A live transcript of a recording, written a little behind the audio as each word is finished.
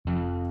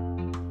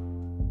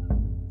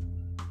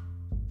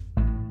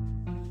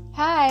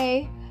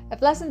Hi! A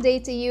pleasant day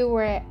to you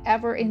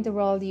wherever in the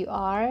world you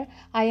are.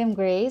 I am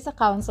Grace, a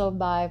counsel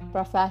by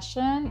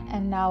profession,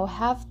 and now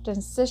have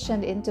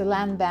transitioned into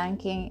land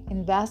banking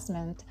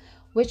investment,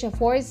 which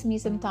affords me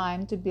some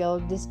time to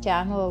build this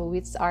channel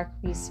with ARC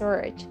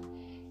Research.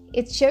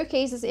 It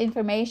showcases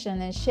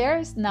information and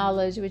shares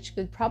knowledge which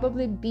could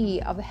probably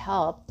be of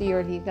help to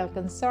your legal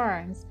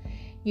concerns.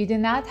 You do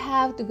not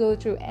have to go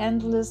through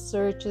endless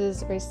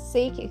searches or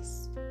seek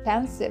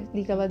expensive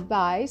legal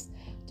advice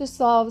to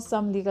solve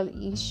some legal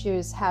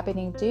issues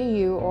happening to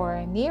you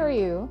or near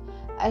you,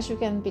 as you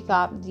can pick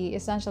up the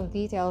essential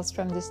details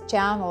from this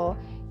channel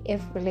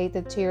if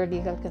related to your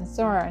legal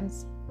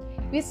concerns.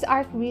 This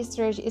ARC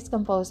Research is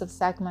composed of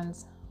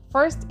segments.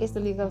 First is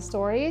the legal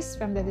stories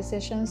from the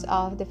decisions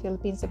of the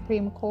Philippine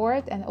Supreme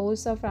Court and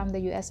also from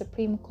the U.S.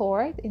 Supreme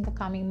Court in the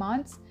coming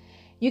months.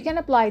 You can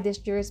apply this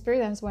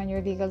jurisprudence when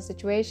your legal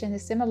situation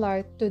is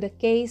similar to the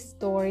case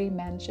story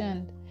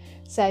mentioned.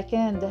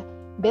 Second,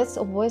 bits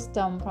of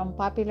wisdom from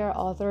popular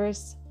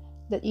authors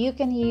that you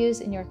can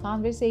use in your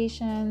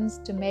conversations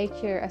to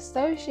make your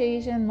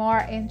association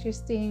more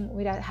interesting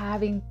without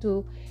having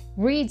to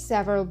read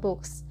several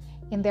books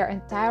in their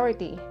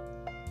entirety.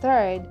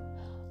 Third,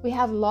 we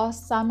have law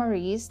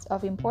summaries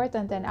of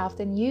important and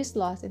often used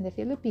laws in the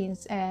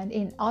Philippines and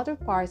in other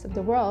parts of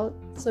the world,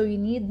 so you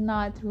need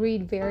not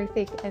read very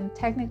thick and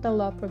technical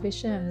law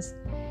provisions.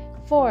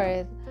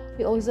 Fourth,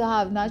 we also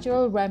have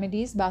natural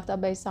remedies backed up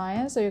by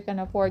science so you can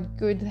afford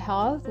good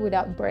health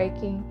without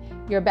breaking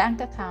your bank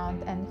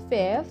account. And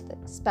fifth,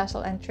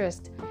 special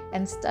interest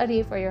and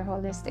study for your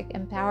holistic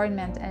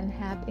empowerment and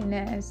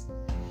happiness.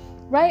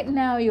 Right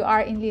now, you are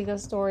in Legal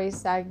Stories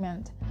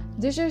segment.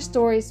 These are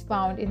stories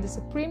found in the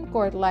Supreme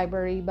Court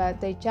Library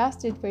but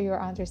digested for your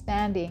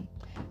understanding.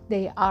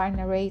 They are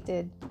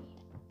narrated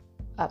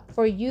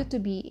for you to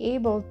be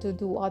able to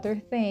do other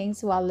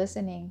things while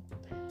listening.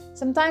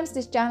 Sometimes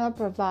this channel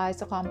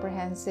provides a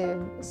comprehensive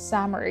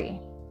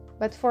summary,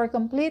 but for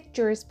complete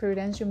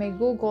jurisprudence, you may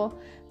Google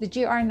the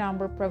GR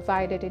number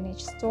provided in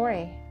each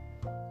story.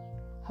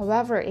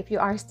 However, if you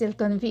are still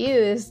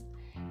confused,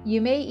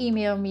 you may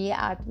email me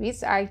at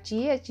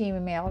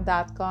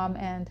witsarg@gmail.com,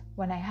 and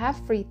when I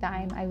have free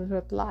time, I will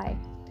reply.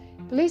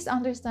 Please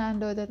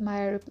understand though that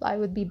my reply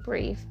would be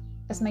brief,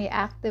 as my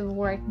active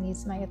work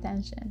needs my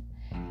attention.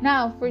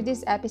 Now, for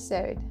this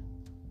episode.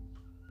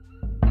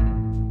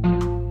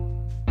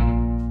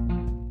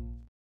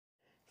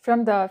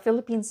 From the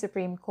Philippine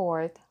Supreme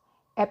Court,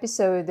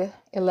 Episode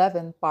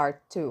 11,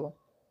 Part 2,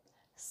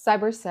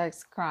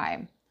 Cybersex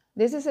Crime.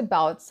 This is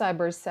about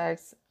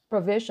cybersex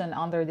provision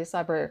under the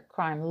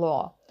cybercrime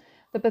law.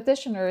 The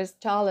petitioners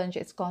challenge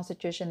its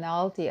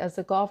constitutionality as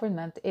the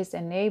government is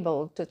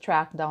enabled to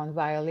track down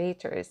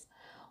violators.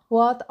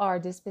 What are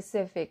the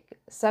specific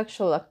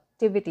sexual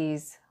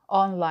activities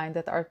online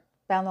that are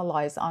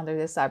penalized under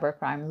the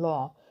cybercrime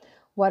law?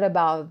 What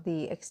about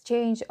the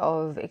exchange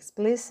of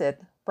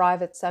explicit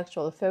private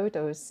sexual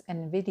photos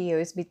and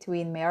videos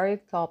between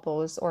married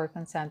couples or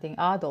consenting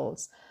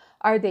adults?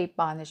 Are they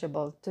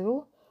punishable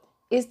too?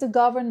 Is the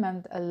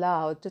government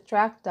allowed to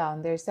track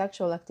down their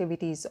sexual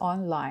activities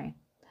online?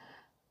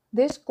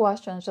 This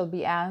question shall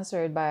be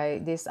answered by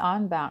this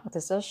en banc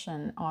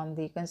decision on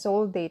the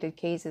consolidated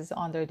cases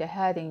under the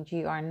heading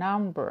GR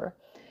number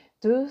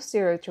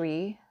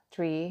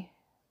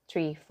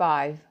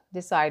 203335,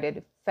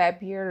 decided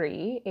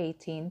February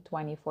 18,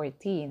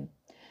 2014.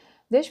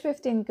 These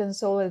 15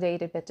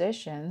 consolidated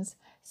petitions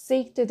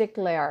seek to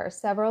declare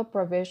several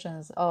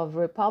provisions of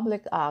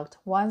Republic Act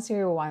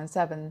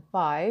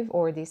 10175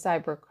 or the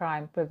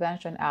Cybercrime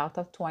Prevention Act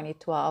of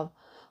 2012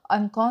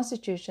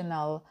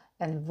 unconstitutional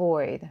and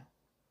void.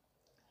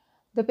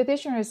 The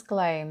petitioners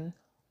claim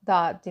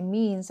that the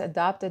means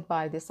adopted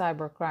by the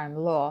cybercrime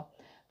law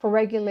for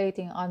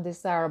regulating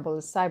undesirable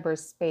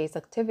cyberspace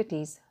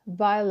activities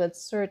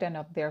violates certain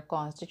of their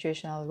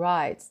constitutional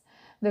rights.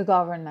 The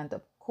government,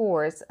 of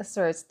course,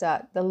 asserts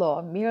that the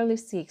law merely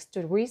seeks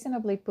to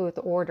reasonably put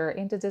order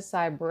into the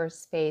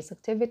cyberspace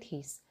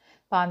activities,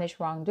 punish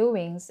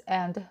wrongdoings,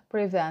 and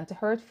prevent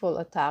hurtful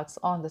attacks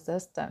on the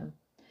system.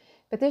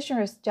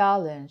 Petitioners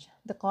challenge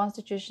the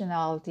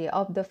constitutionality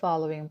of the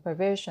following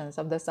provisions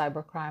of the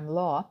cybercrime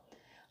law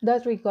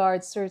that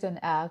regard certain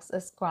acts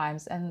as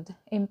crimes and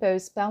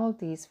impose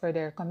penalties for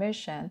their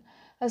commission,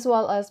 as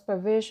well as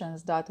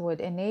provisions that would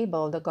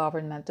enable the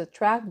government to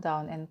track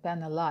down and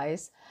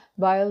penalize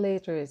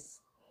violators.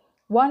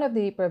 One of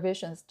the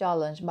provisions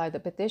challenged by the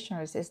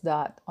petitioners is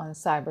that on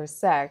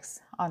cybersex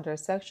under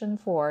Section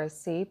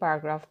 4C,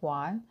 Paragraph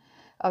 1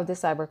 of the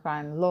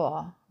Cybercrime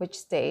Law, which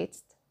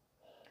states,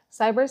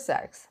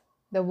 cybersex,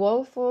 the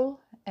willful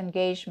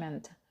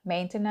engagement,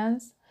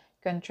 maintenance,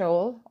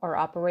 control, or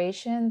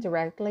operation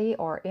directly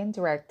or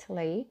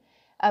indirectly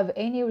of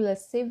any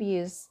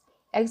lascivious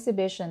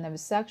exhibition of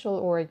sexual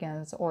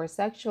organs or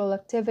sexual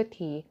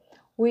activity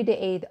with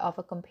the aid of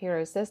a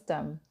computer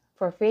system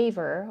for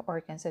favor or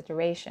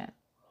consideration.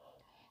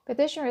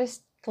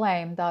 Petitioners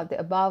claim that the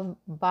above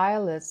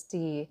violates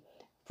the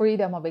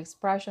freedom of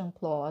expression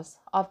clause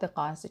of the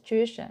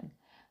Constitution.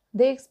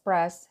 They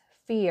express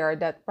fear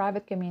that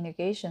private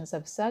communications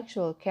of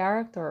sexual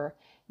character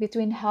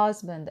between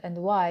husband and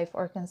wife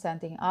or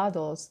consenting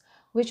adults,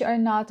 which are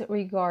not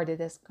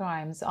regarded as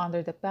crimes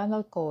under the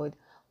Penal Code,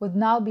 would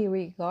now be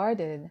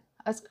regarded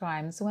as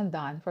crimes when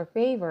done for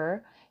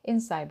favor in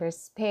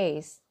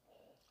cyberspace.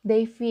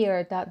 They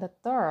fear that the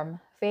term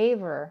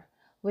favor,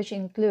 which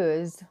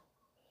includes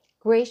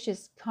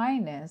gracious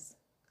kindness,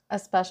 a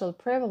special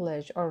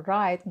privilege or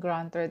right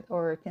granted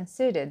or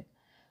conceded,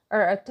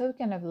 or a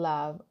token of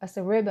love, as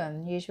a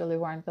ribbon usually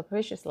worn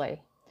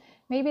capriciously,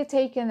 may be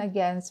taken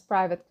against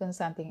private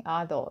consenting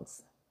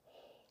adults.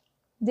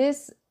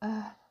 This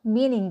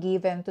meaning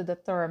given to the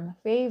term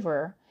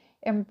favor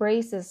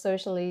embraces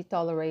socially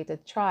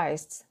tolerated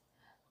trysts.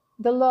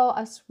 The law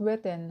as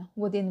written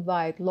would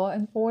invite law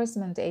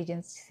enforcement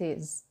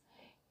agencies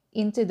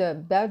into the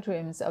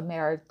bedrooms of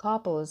married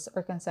couples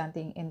or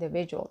consenting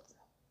individuals.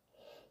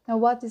 Now,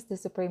 what is the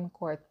Supreme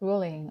Court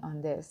ruling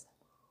on this?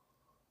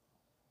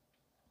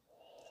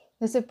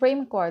 The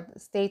Supreme Court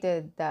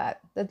stated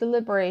that the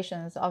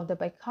deliberations of the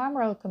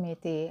Bicameral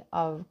Committee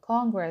of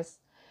Congress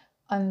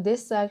on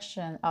this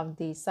section of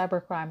the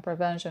Cybercrime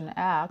Prevention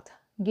Act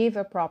give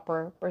a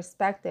proper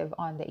perspective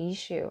on the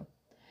issue.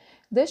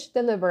 These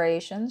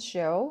deliberations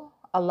show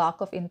a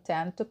lack of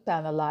intent to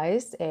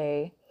penalize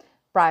a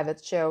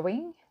private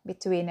showing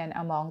between and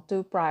among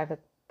two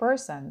private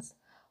persons,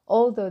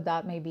 although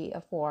that may be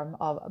a form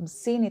of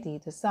obscenity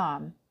to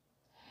some.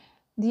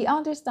 The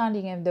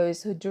understanding of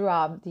those who drew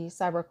up the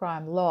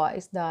cybercrime law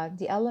is that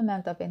the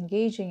element of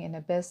engaging in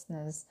a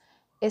business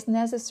is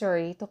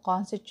necessary to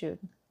constitute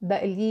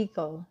the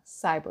illegal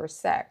cyber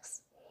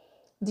sex.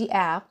 The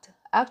act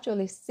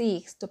actually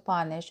seeks to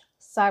punish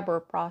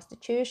cyber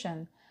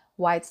prostitution,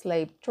 white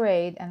slave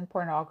trade, and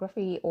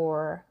pornography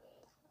or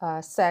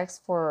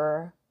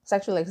sexual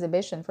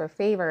exhibition for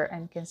favor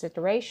and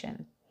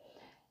consideration.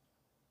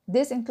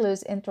 This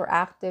includes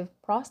interactive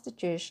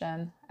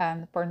prostitution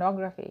and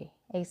pornography,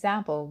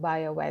 example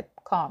via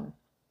webcam.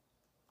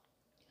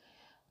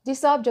 The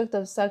subject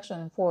of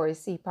Section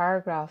 4C,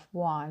 Paragraph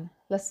 1,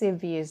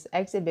 lascivious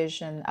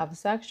exhibition of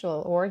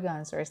sexual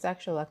organs or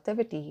sexual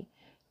activity,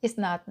 is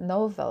not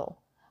novel.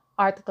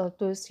 Article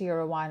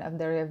 201 of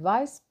the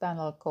Revised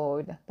Penal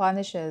Code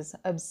punishes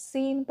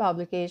obscene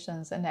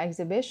publications and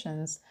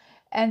exhibitions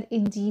and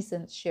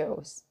indecent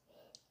shows.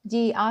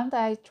 The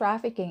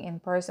Anti-Trafficking in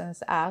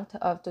Persons Act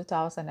of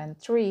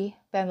 2003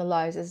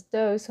 penalizes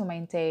those who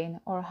maintain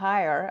or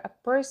hire a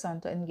person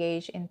to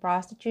engage in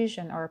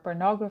prostitution or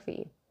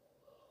pornography.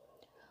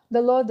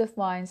 The law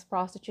defines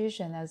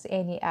prostitution as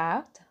any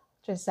act,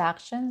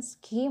 transaction,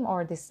 scheme,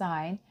 or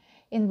design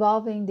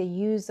involving the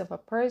use of a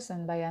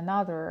person by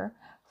another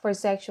for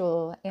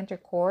sexual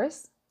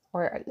intercourse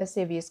or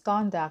lascivious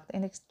conduct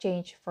in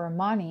exchange for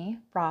money,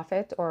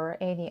 profit, or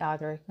any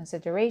other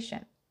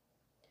consideration.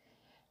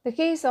 The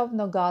case of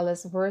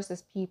Nogales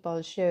versus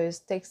People shows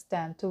the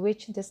extent to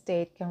which the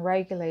state can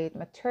regulate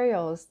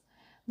materials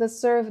that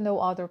serve no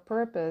other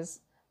purpose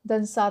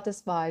than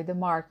satisfy the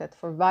market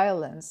for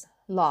violence,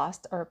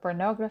 lust, or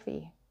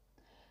pornography.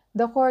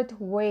 The court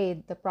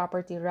weighed the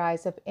property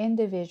rights of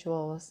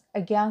individuals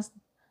against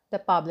the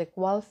public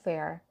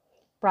welfare.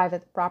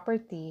 Private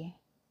property,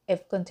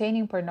 if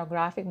containing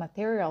pornographic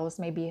materials,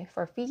 may be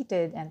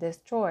forfeited and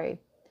destroyed.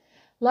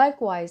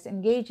 Likewise,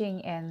 engaging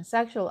in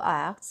sexual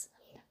acts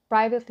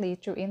privately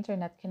through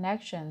internet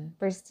connection,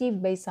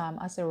 perceived by some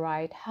as a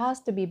right, has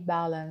to be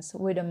balanced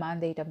with the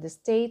mandate of the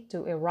state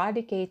to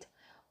eradicate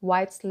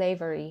white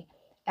slavery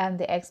and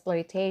the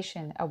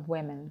exploitation of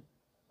women.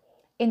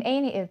 In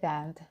any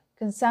event,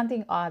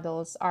 consenting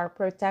adults are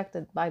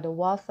protected by the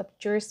wealth of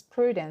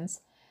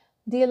jurisprudence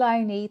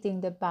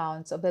delineating the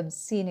bounds of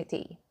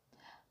obscenity.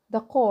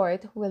 The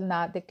court will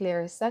not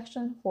declare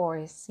Section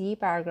 4C,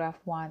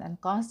 Paragraph 1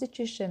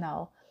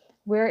 unconstitutional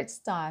where it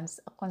stands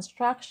a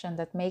construction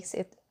that makes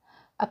it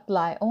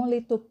apply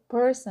only to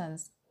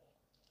persons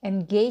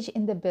engaged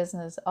in the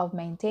business of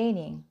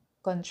maintaining,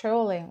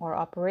 controlling, or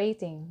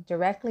operating,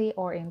 directly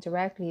or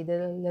indirectly,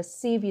 the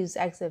lascivious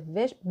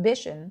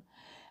exhibition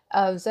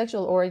of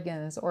sexual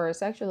organs or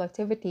sexual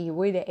activity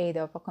with the aid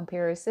of a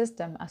computer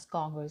system as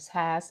Congress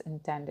has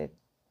intended.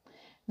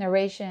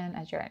 Narration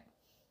adjourned.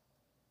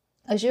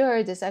 As you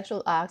heard, the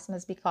sexual acts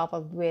must be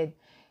coupled with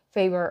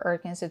favor or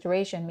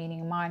consideration,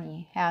 meaning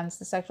money. Hence,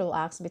 the sexual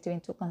acts between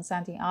two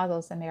consenting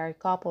adults and married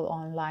couple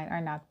online are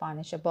not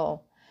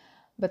punishable.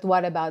 But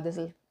what about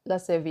the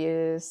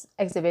lascivious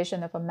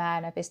exhibition of a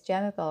man of his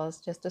genitals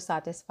just to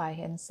satisfy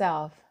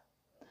himself?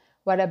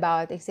 What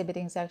about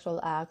exhibiting sexual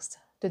acts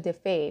to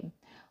defame?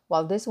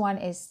 Well, this one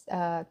is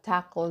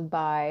tackled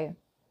by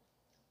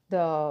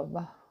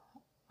the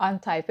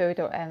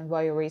Anti-Photo and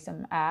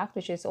Voyeurism Act,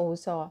 which is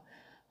also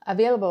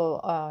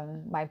available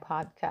on my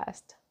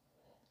podcast.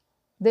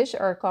 These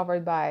are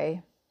covered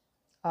by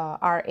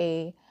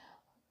RA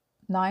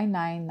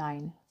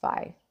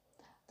 9995.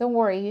 Don't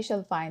worry, you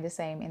shall find the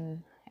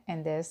same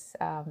in this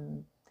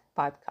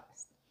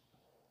podcast.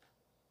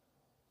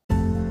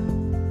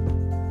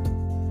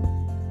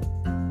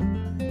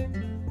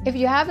 If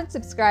you haven't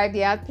subscribed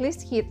yet,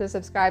 please hit the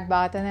subscribe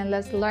button and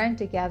let's learn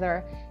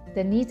together.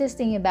 The neatest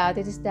thing about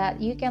it is that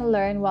you can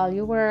learn while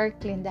you work,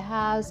 clean the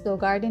house, go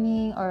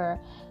gardening, or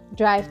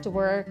drive to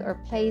work or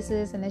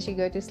places, and as you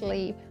go to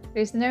sleep.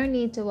 There's no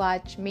need to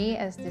watch me,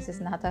 as this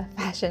is not a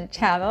fashion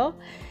channel,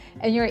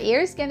 and your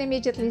ears can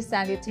immediately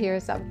send it to your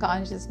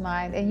subconscious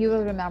mind and you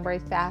will remember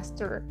it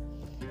faster.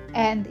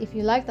 And if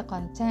you like the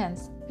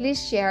contents,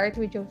 please share it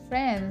with your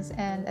friends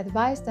and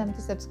advise them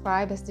to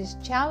subscribe, as this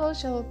channel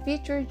shall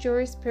feature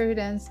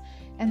jurisprudence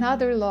and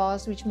other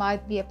laws which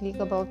might be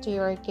applicable to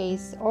your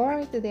case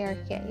or to their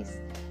case.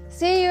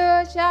 See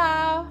you!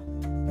 Ciao!